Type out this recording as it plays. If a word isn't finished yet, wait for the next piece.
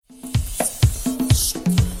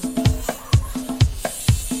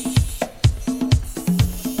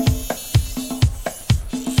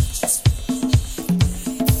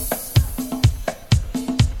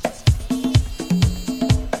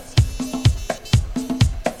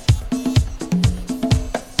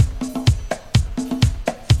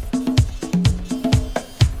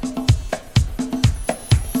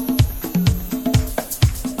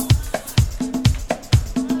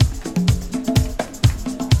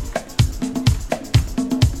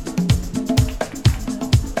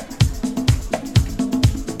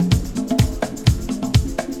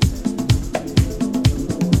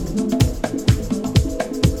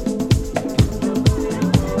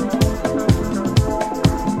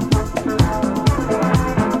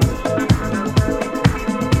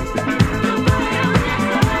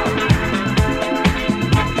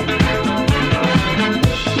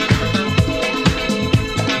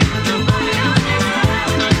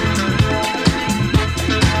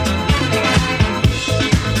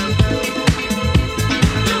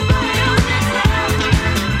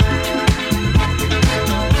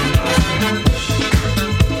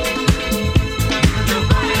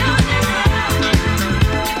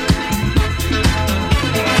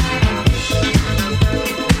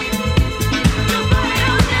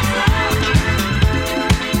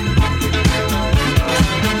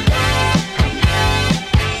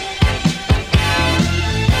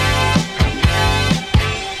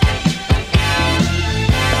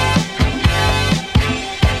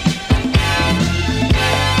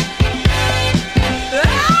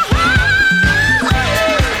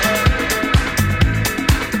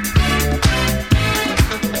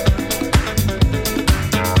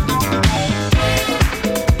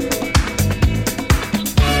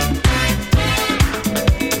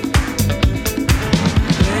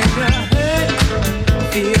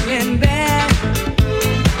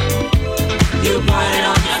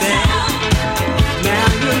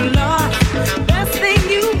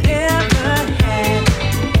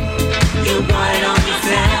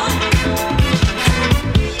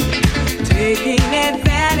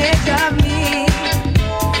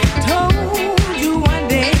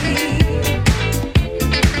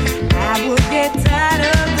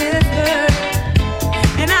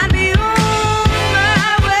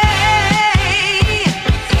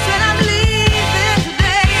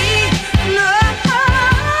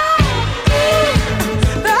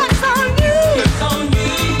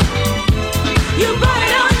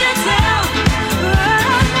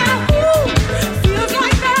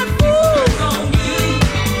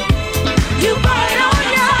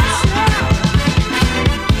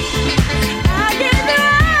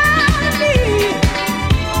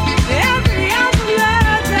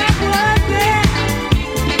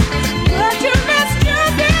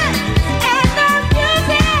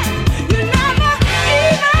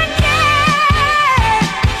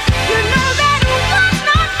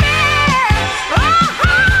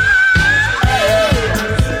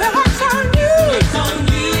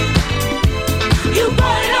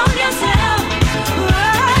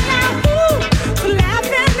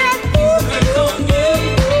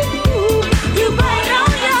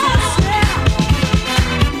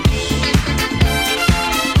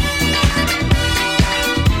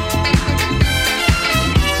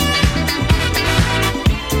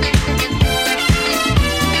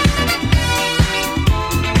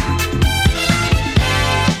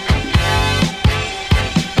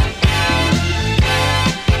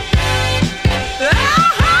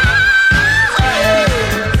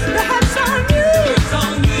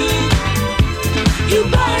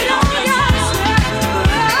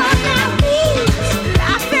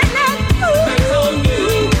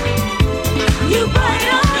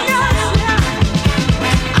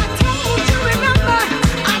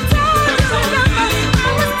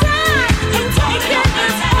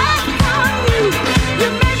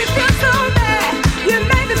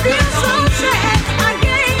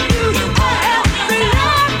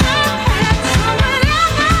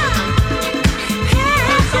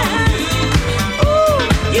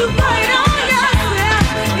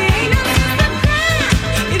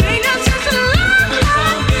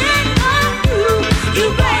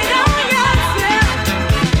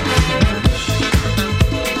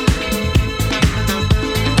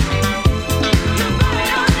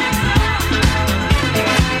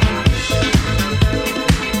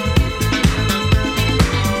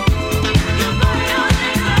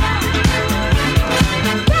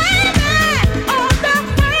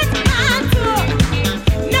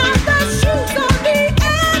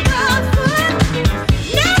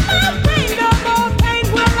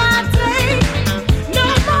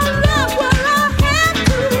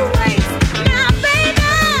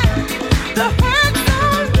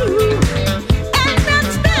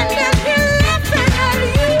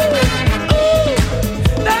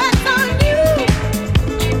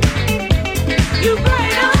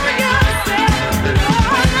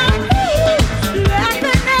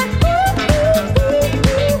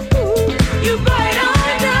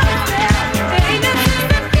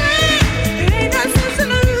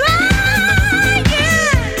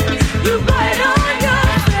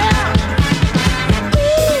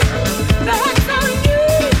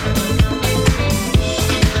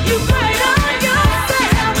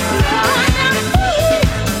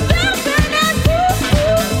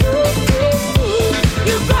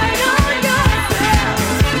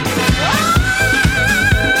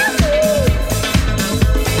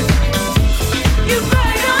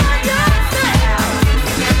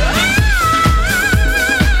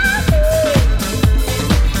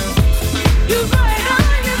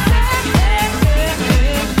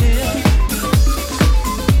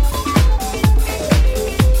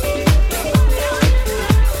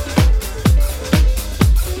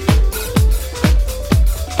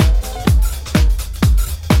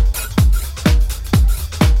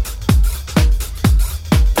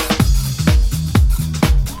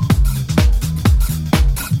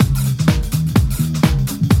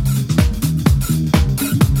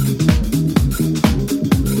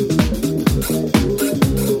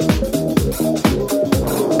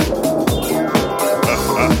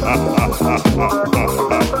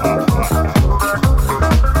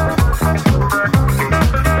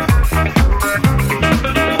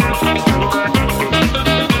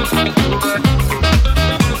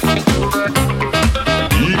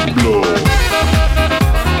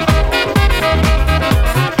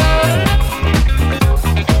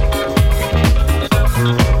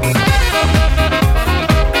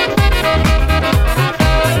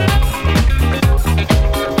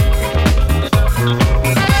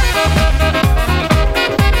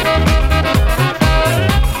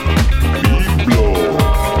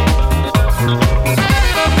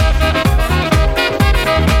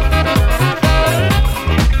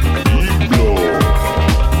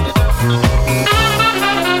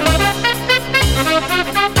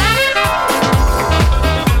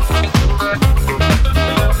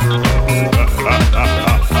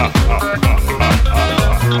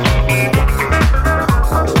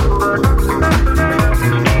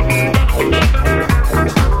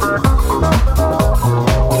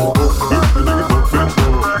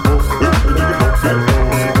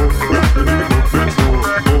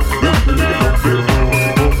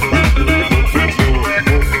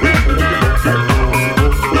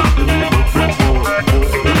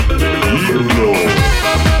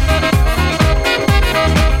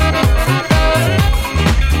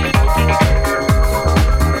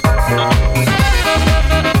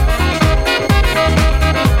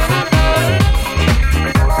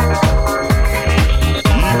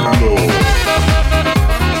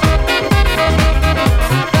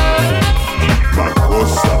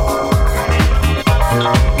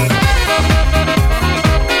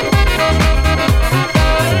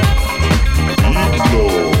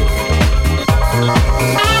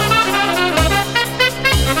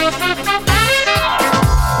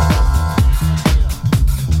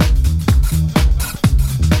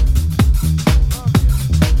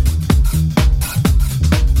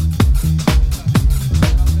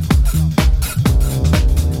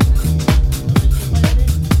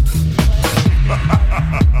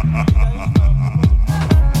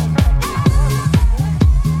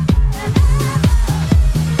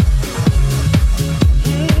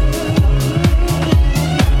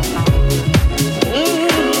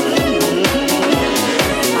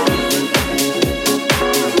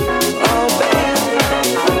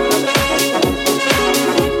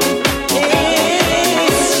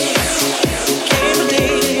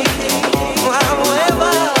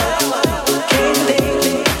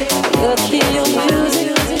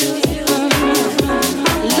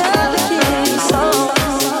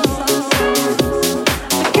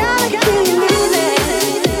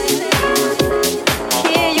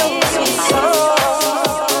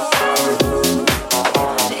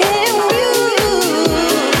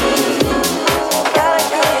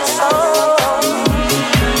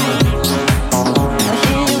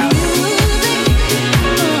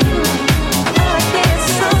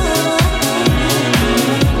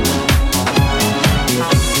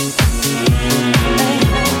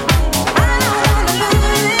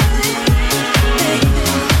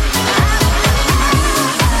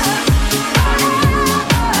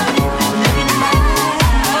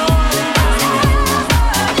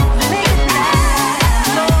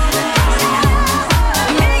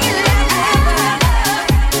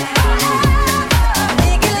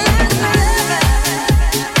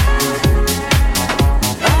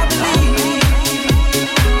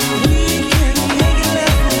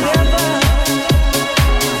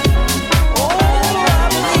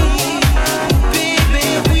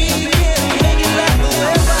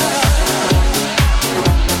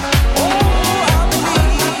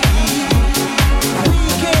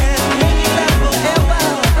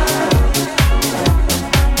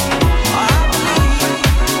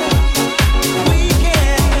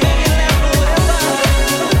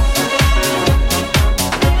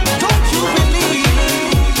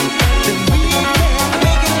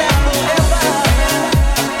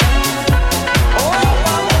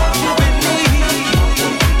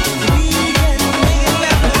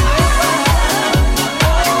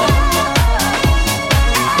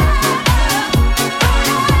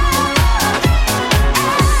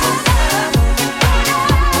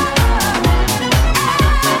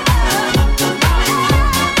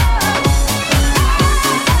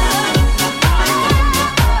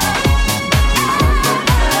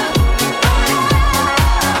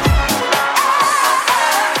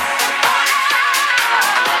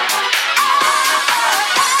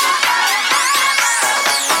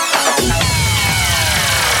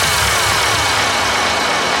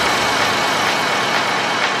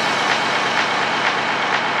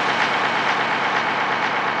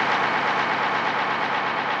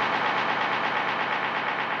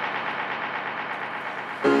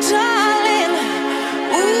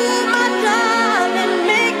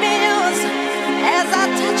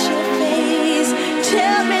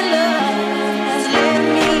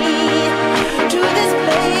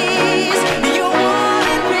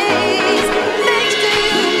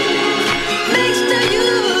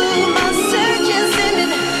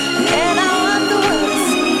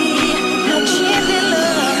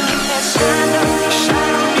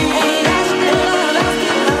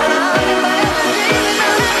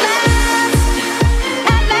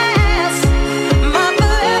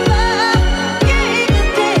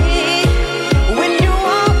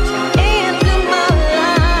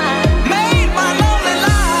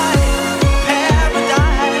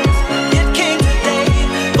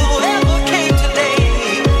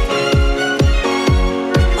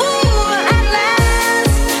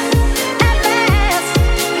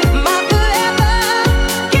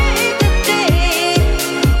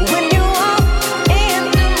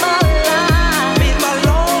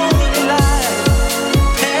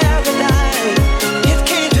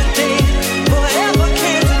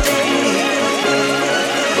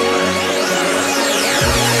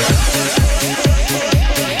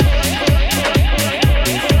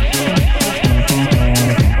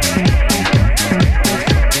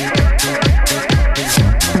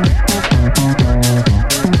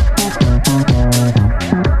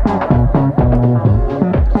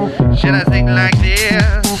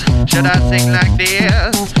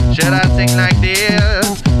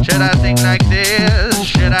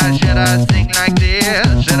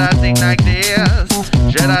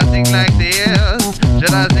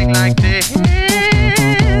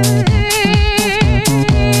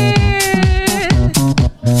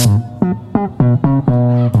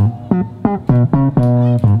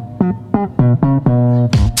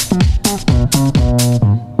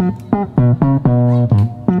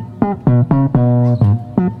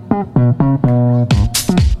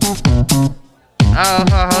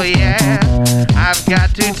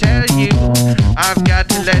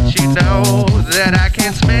that I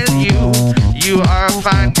can smell you. You are a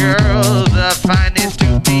fine girl, the finest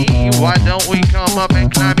to me. Why don't we come up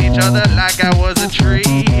and climb each other like I was a tree?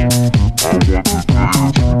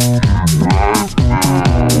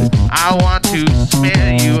 I want to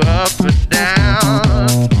smell you up and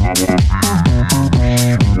down.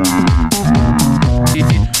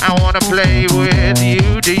 I wanna play with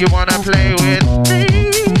you. Do you wanna play with me?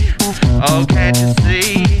 Oh, can't you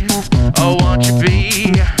see? Oh, won't you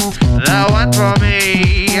be the one for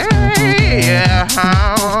me? Yeah,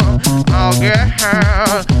 oh girl,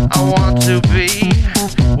 I want to be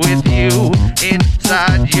with you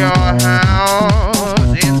inside your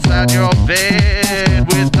house, inside your bed,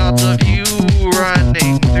 with thoughts of you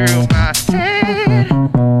running through my head.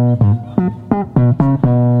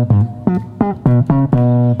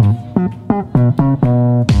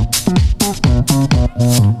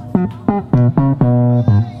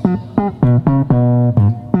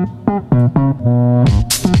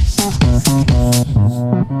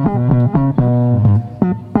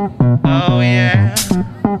 Oh yeah,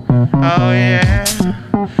 oh yeah,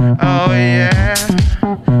 oh yeah,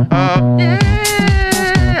 oh yeah,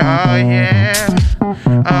 oh yeah,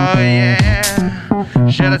 oh yeah.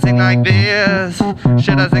 Should I sing like this?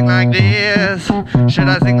 Should I sing like this? Should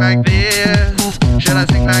I sing like this? Should I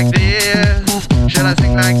sing like this? Should I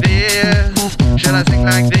sing like this? Should I sing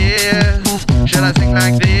like this? Should I sing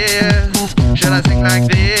like this? Should I sing like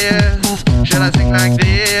this? Should I sing like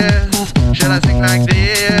this? Should I sing like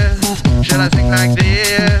this? Should I sing like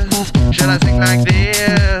this? Should I sing like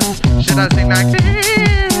this? Should I sing like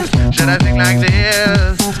this? Should I sing like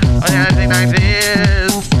this? Oh, should I sing like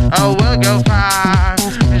this? Oh, we'll go far.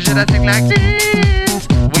 Should I sing like this?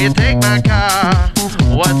 Will you take my car?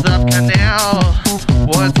 What's up, Canal?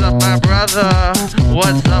 What's up, my brother?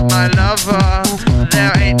 What's up, my lover?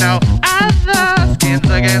 There ain't no other. Skins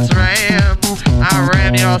against rams. I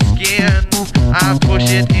ram your skin. I push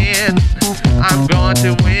it in. I'm going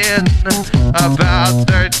to win. About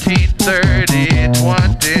 13:30,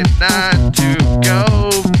 29 to go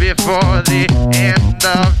before the end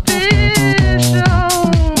of this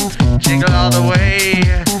show. Jingle all the way,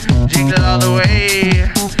 jingle all the way.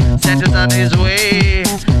 Santa's on his way,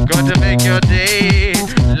 going to make your day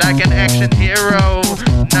like an action hero,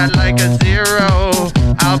 not like a zero.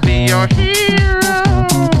 I'll be your hero.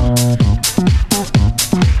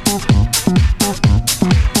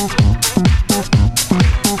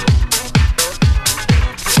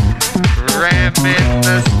 Ram in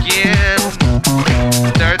the skin,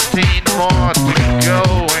 13 more to go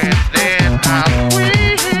and then I'll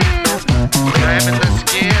win. Ram in the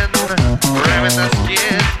skin, ram in the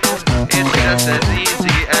skin. It's just as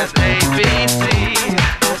easy as ABC,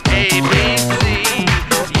 ABC,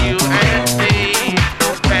 you and me,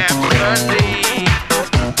 family,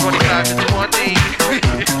 25 to 20.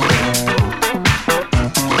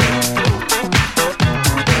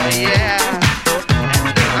 Oh yeah.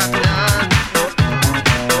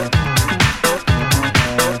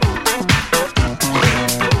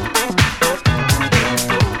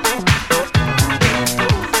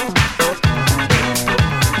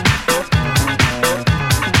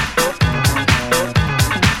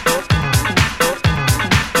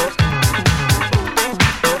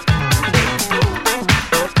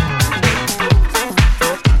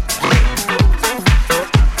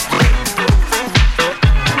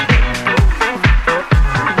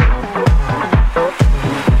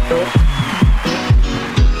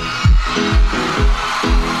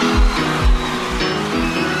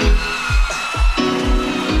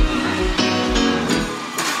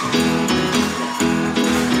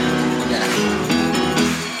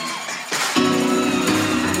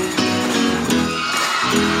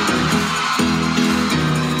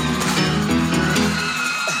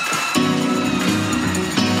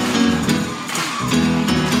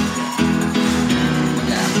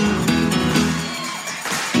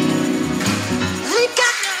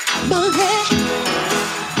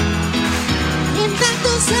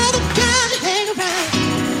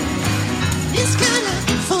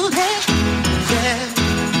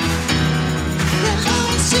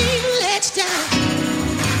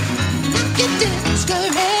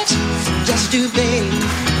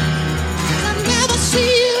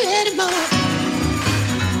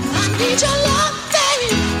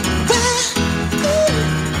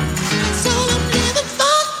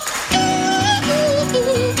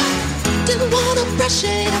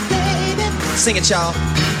 Sing it, y'all.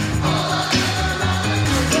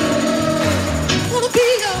 Wanna be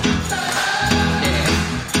your, yeah.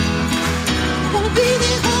 Wanna be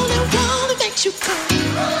the only one that makes you come.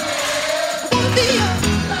 I wanna be your,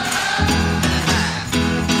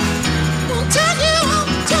 one time.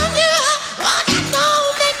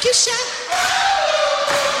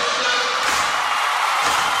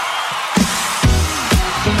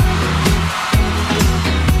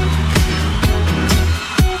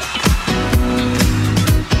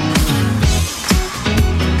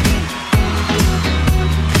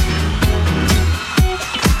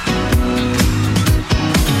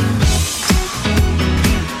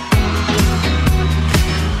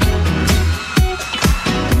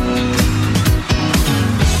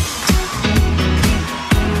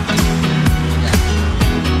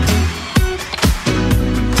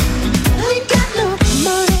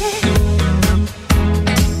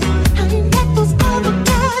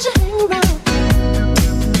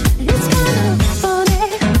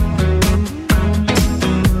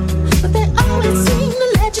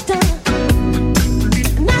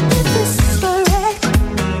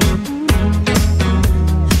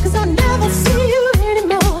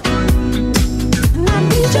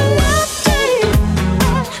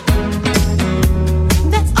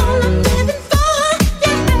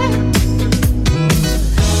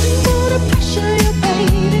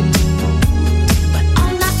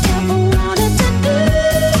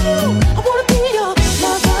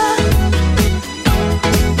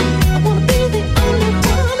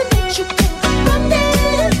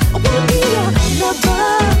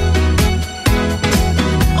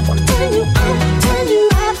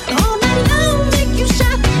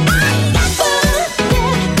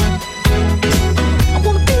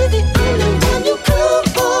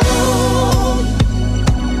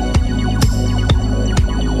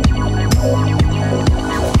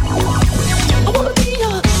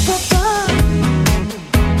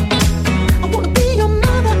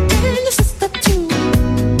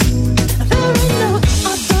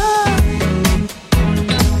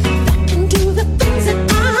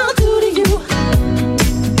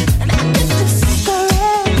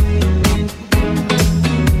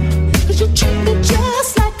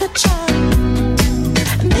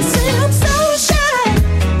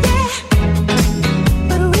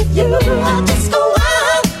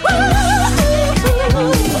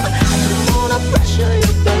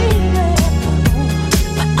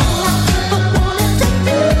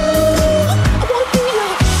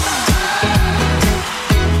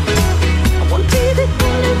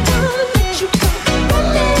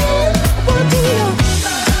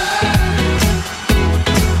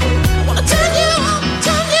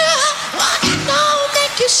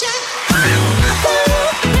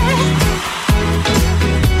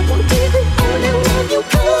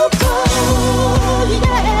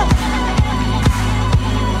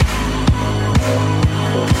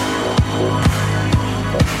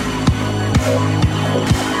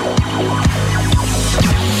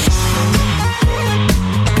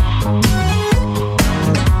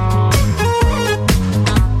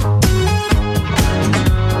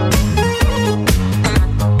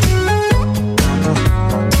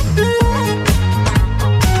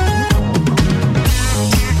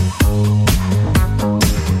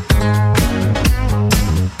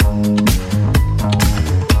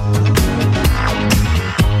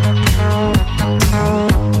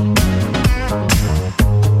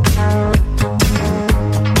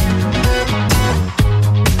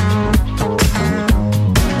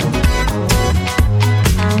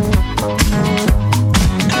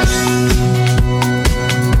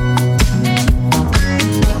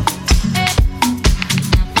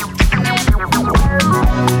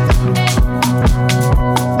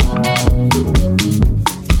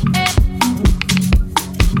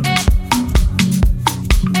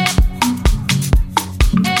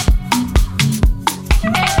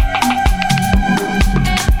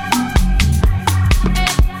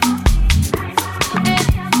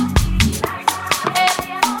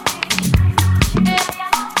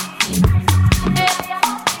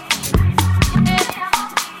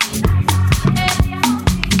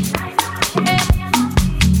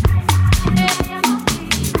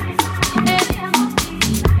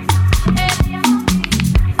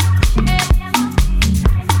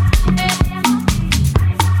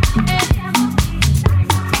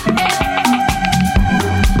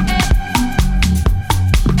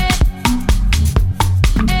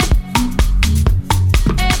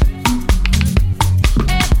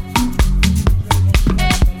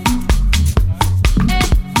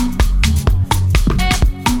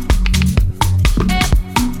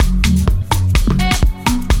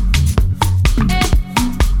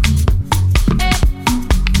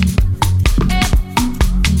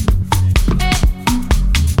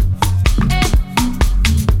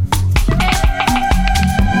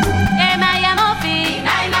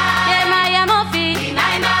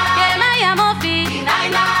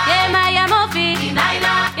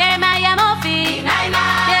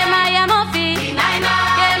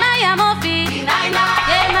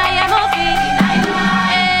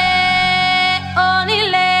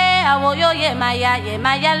 àwòyó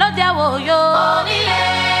yèmáyà lóde àwòyó. Onílé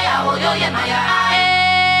àwòyó yèmáyà.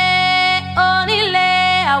 Onílé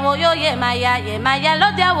àwòyó yèmáyà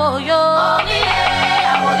lóde àwòyó. Onílé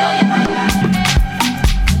àwòyó yèmáyà.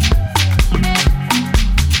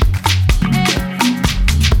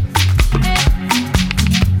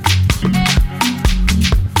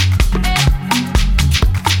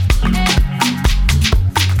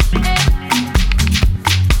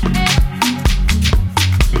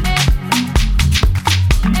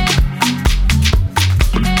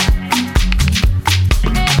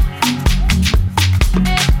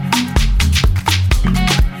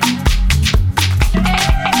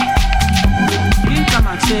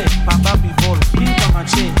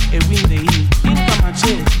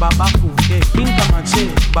 Baba Funke, Kinka Mache,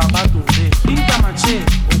 Baba Tunde, Kinka Mache,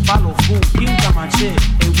 Opalo Fu, Kinka Mache,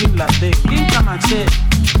 Ewin Lade, Kinka Mache,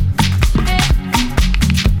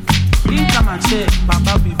 Kinka Mache,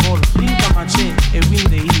 Baba Bibol, Kinka Mache, Ewin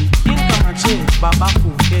Dei, Kinka Mache, Baba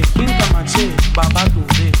Funke, Kinka Mache, Baba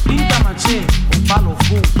Tunde, Kinka Mache, Opalo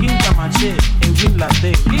Fu, Kinka Mache, Ewin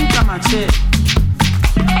Lade, Kinka Mache.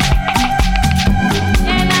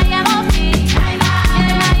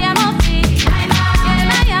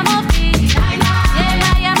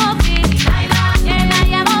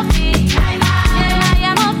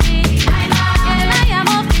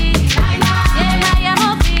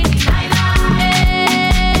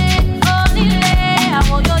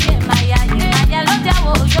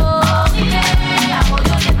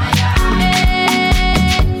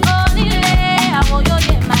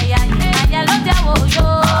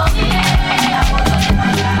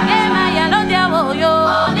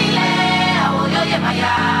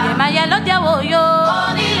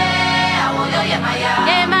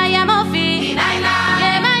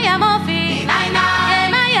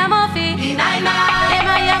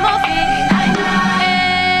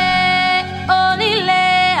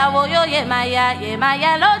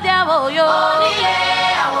 Yemaya lóde àwòyó. Onílé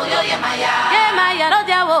àwòyó yemaya. Yemaya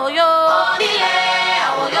lóde àwòyó. Onílé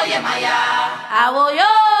àwòyó yemaya. Àwòyó.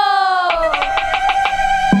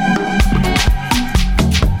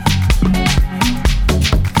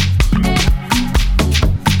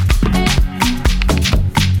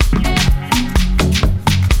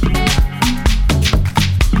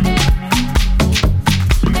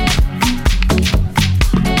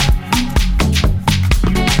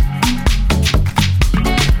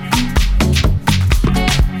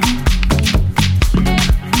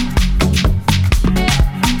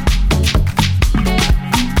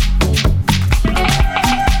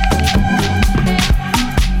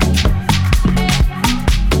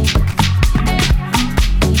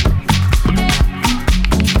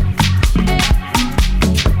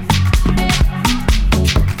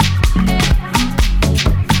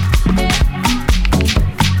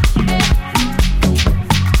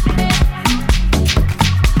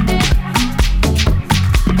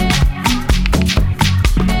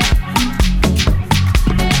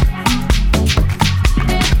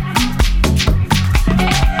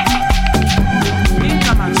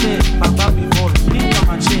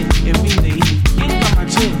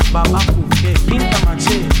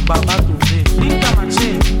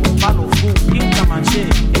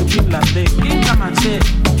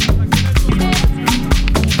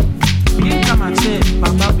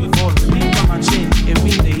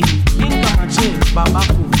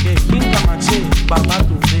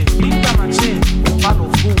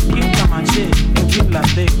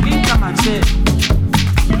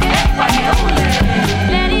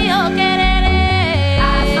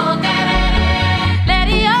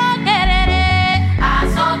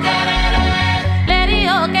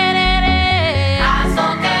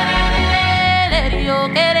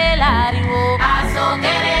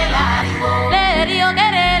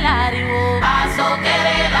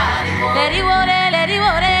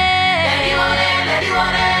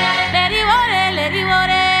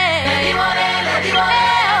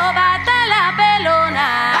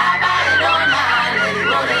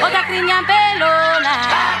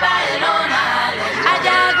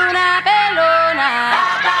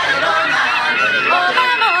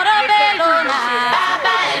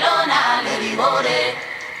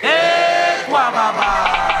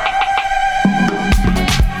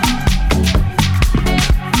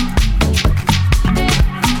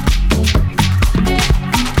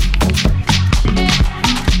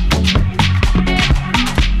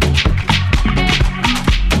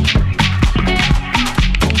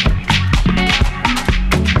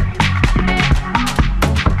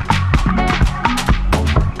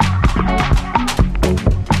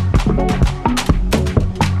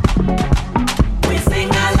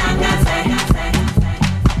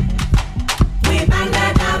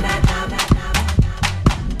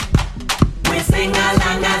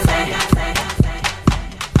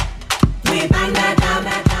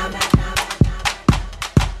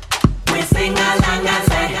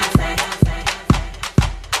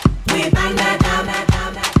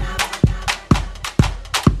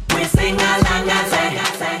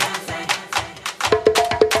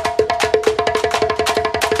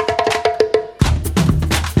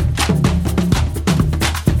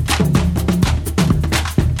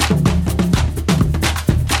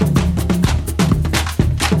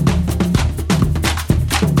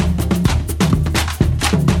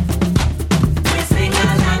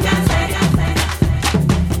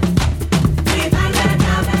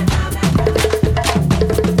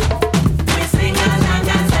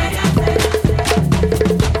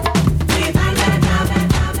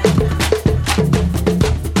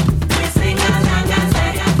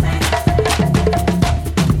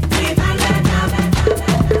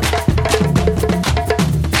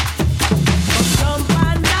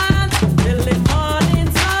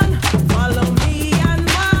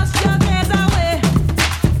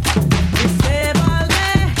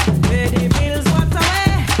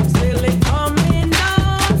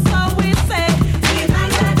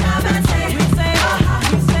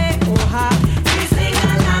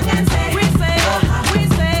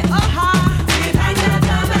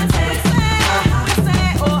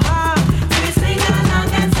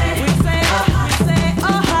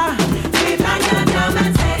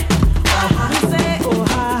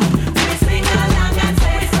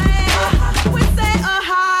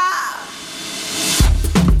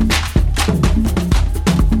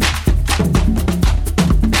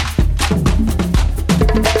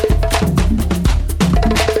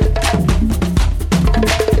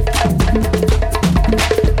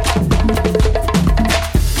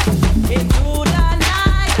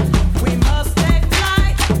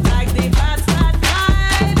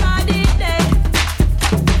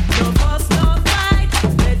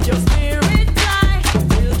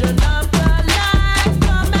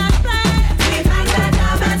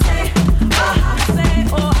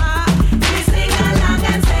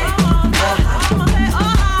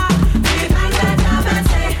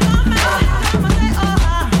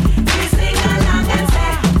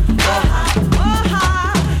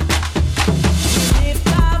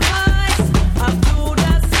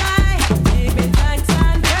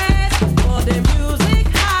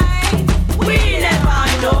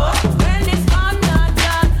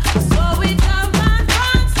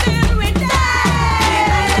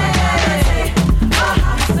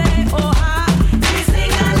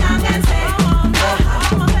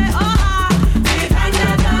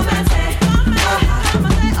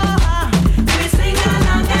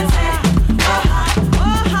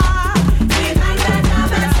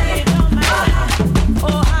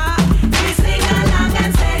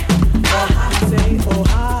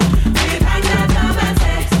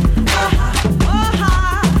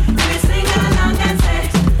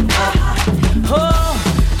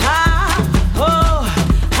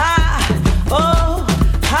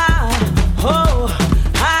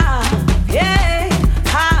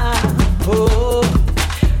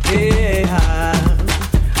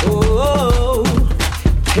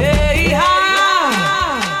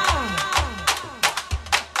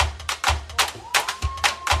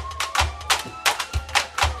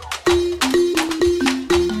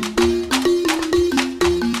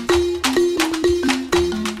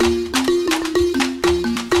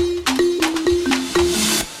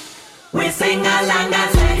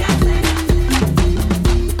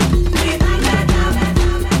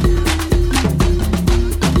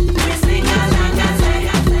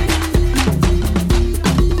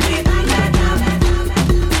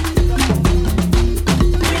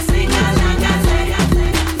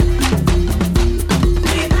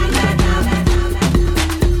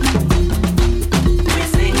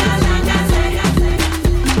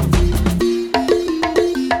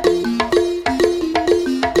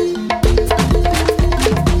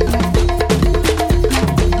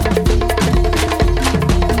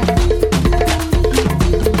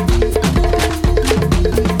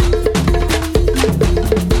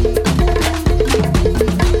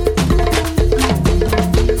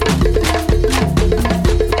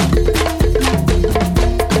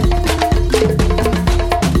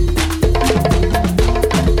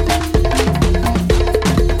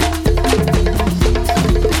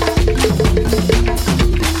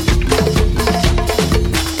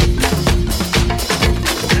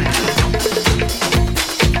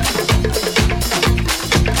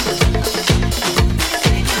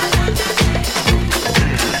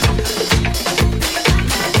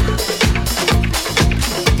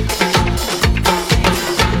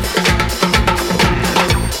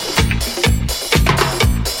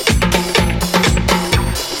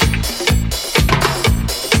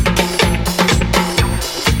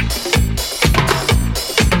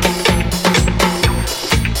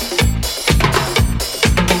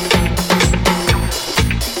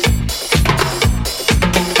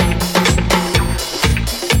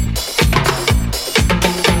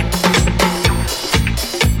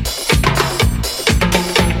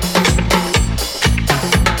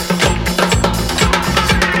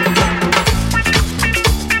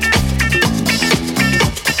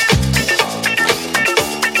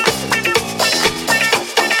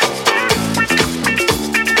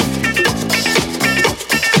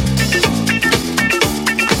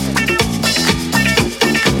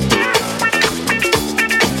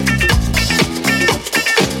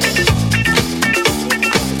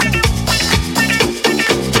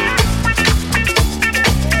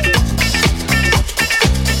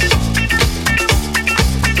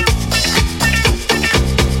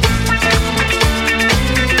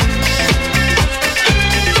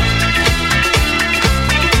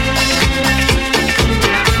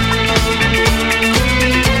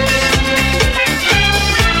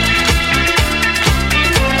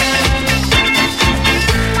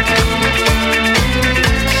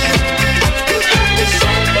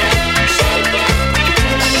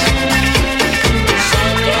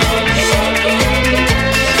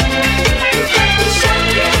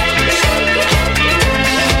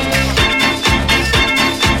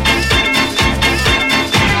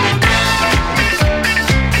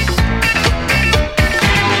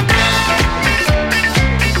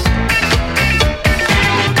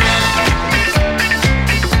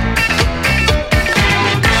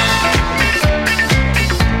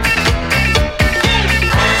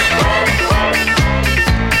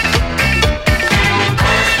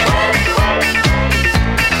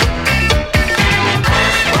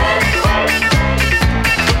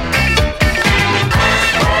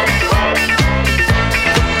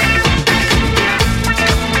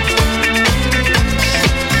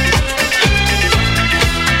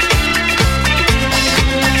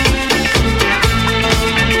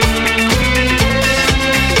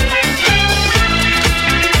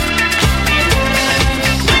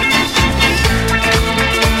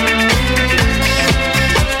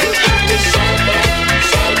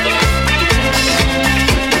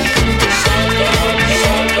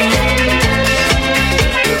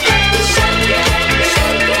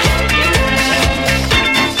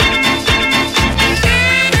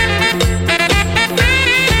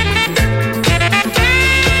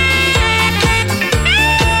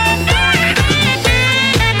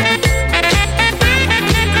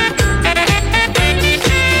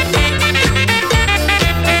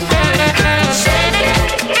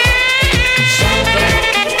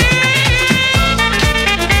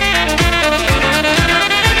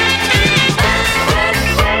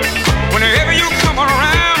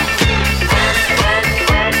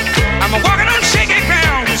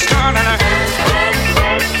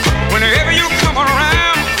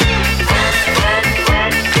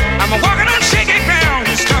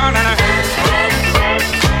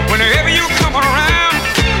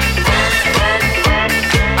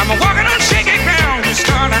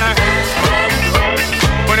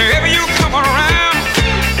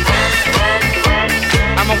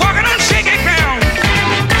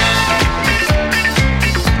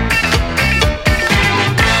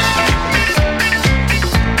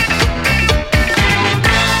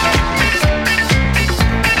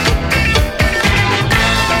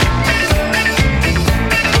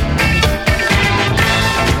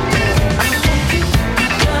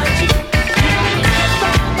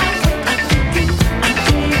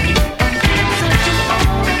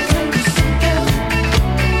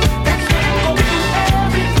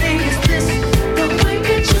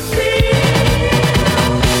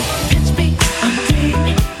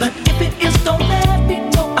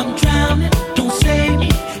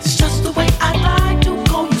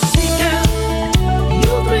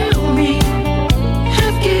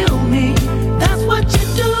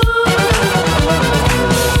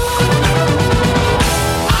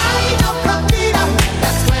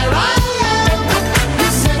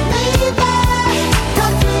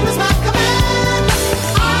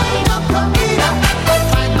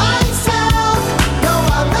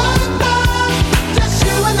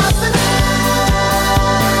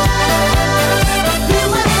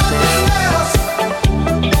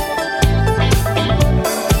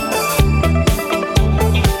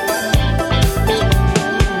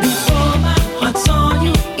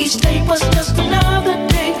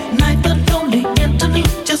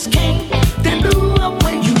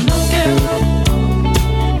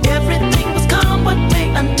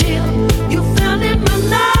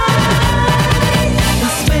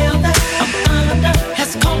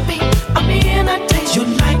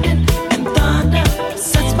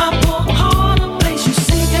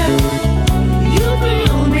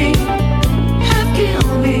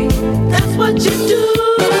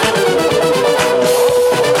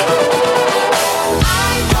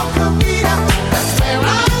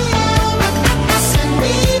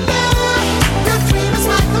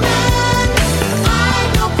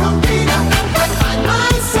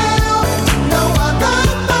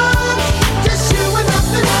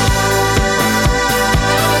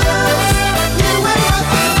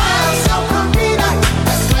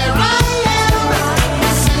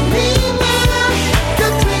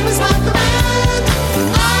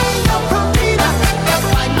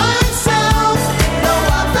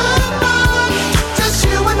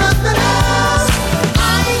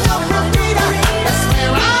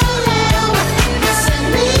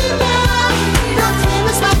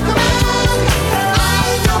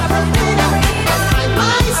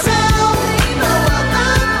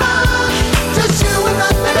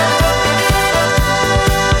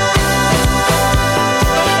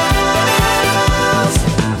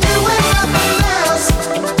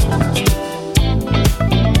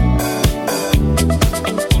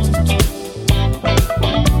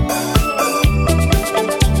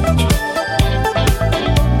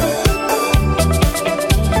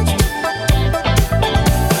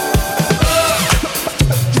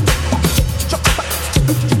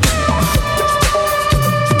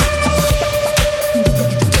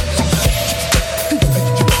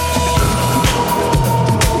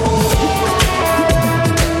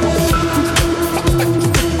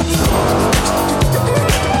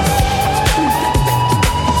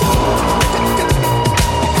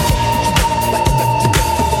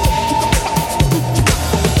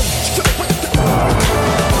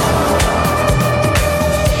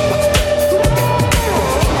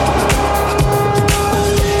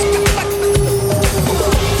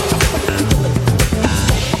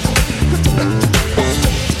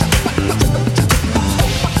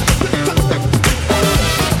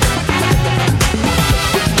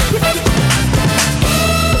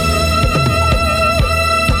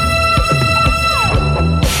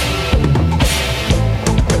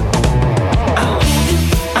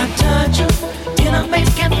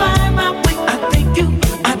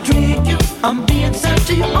 I'm being sent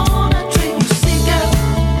to you on a train. You see, girl,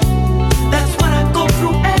 that's what I go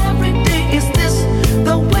through every day. Is this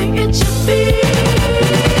the way it should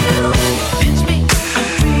feel? Pinch me, I'm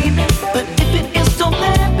dreaming, but if it is, don't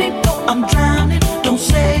let me go. I'm drowning, don't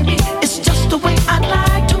save me. It's just the way I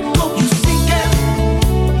like to go. You see, girl,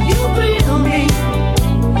 you thrill me,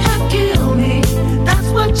 you kill me. That's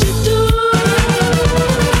what you do.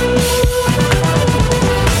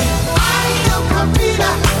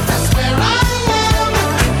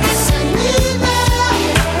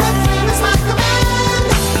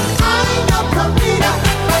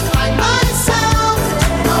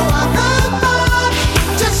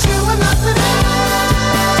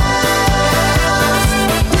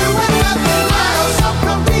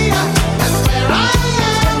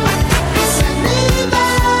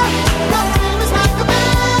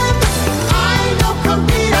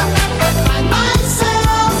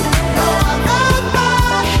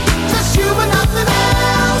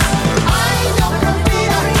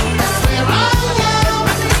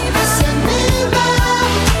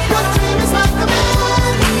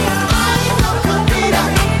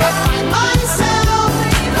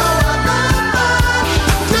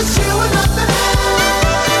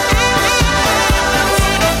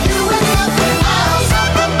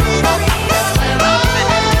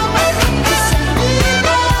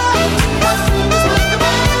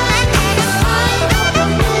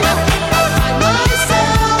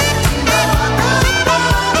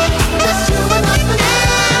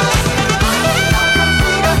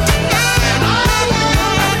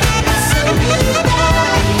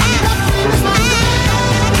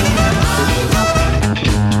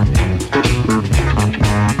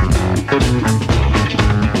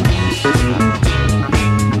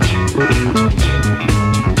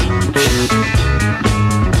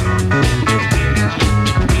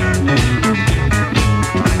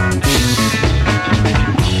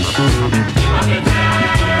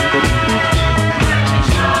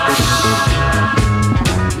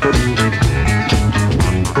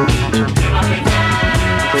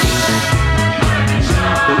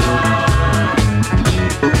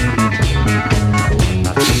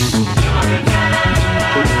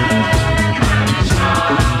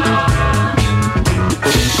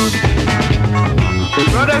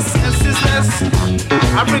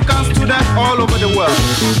 African students all over the world.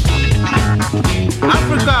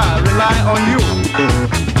 Africa rely on you.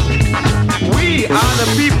 We are the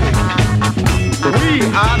people. We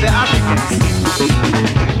are the Africans.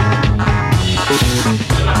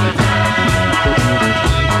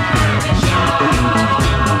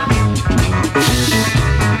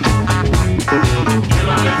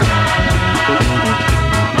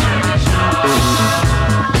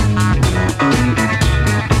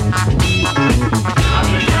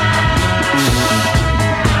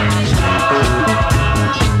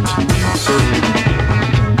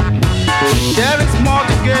 There is more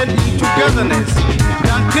to gain in togetherness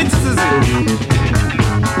than criticism.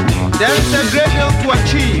 There is a great deal to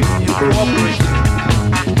achieve in cooperation.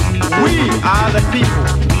 We are the people.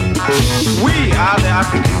 We are the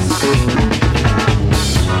Africans.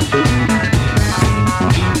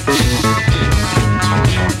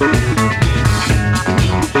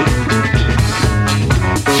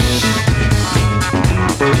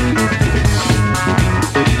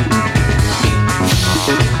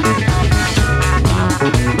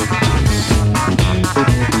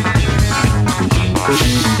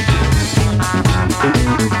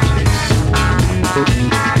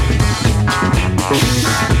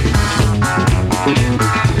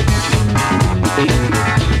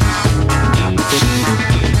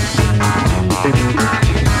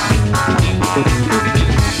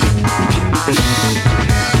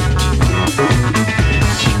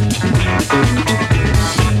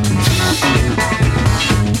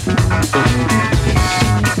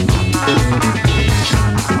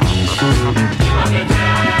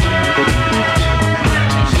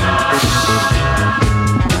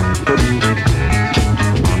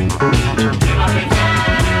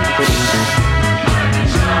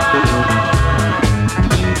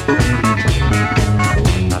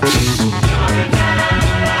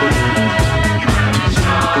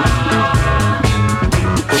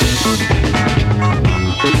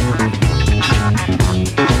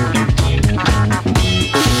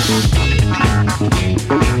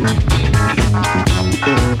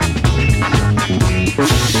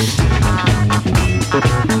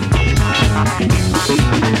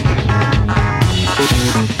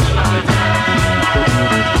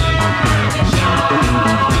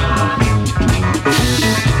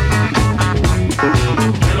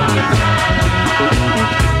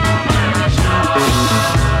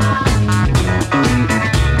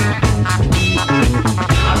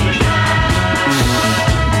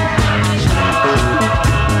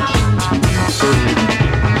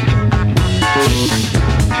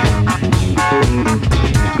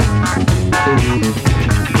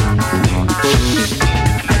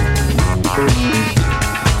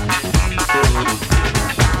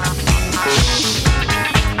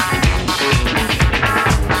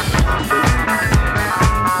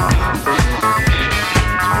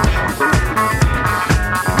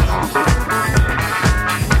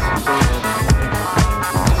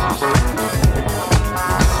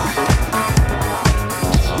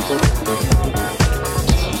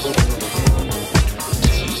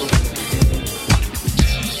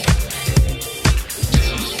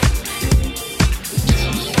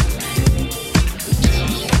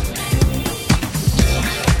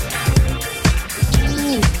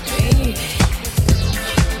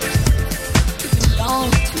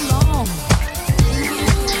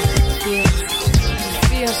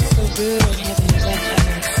 You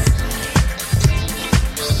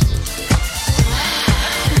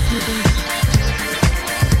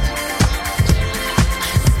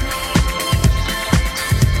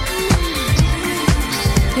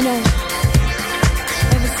know,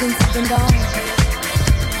 ever since you've been gone,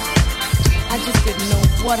 I just didn't know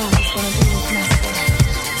what I was going to do with myself.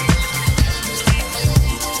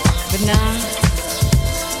 But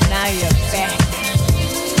now you're back.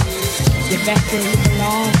 You're back where you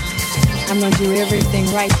belong. I'm going to do everything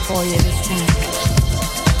right for you this time.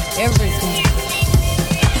 Everything.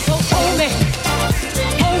 So hold me,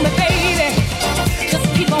 baby. Just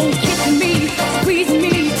keep on kissing me, squeezing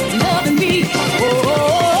me, loving me.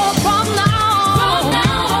 Oh, from now on,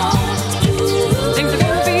 things are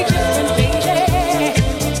gonna be different, baby.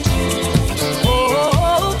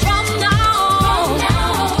 Oh, from now on,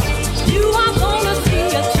 you are gonna see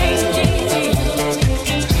a change in me.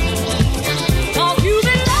 'Cause you've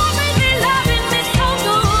been loving me so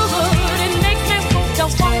good, it makes me want to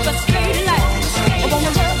walk a straight line. I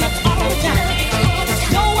wanna love you all the time.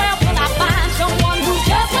 Nowhere will I find someone who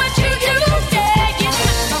does what you do. Yeah, you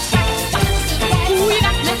got the right spot. Ooh, you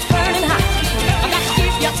got me burning hot. I got to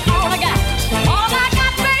give you all I got. All I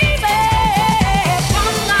got, baby.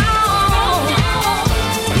 From now on,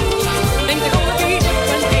 things are gonna be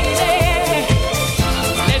different, baby.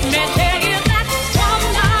 Let me tell you that from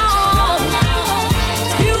now on,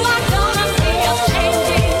 you are gonna see a change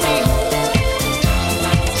in me.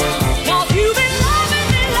 'Cause you've been loving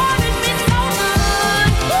me so good.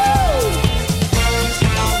 Woo!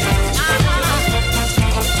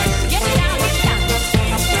 Get down.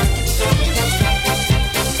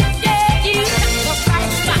 Yeah, you got the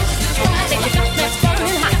right spot. Say you got me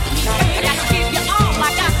burning hot. I gotta give you all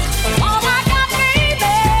I got. All I got,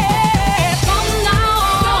 baby. From now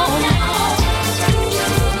on,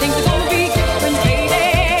 things are gonna be different, baby.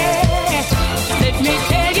 Let me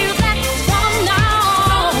tell you that from now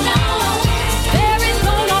on, there is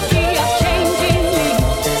gonna be a change in me.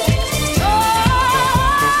 Oh,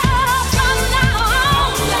 from now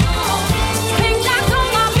on, things are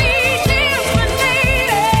gonna be different,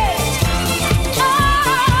 baby.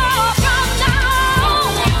 Oh, from now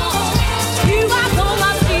on, you are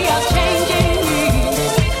gonna see a change in me.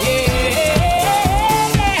 Yeah,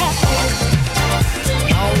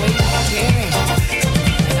 always caring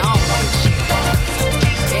and always,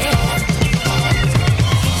 yeah.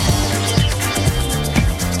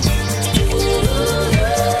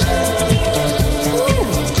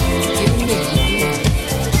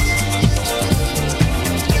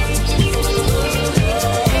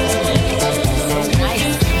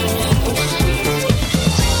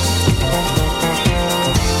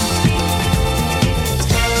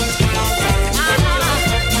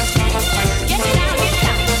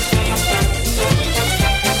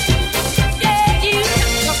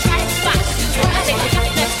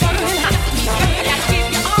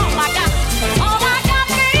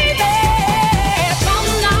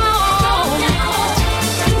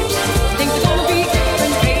 Things are gonna be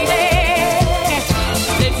different, baby.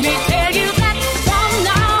 Let me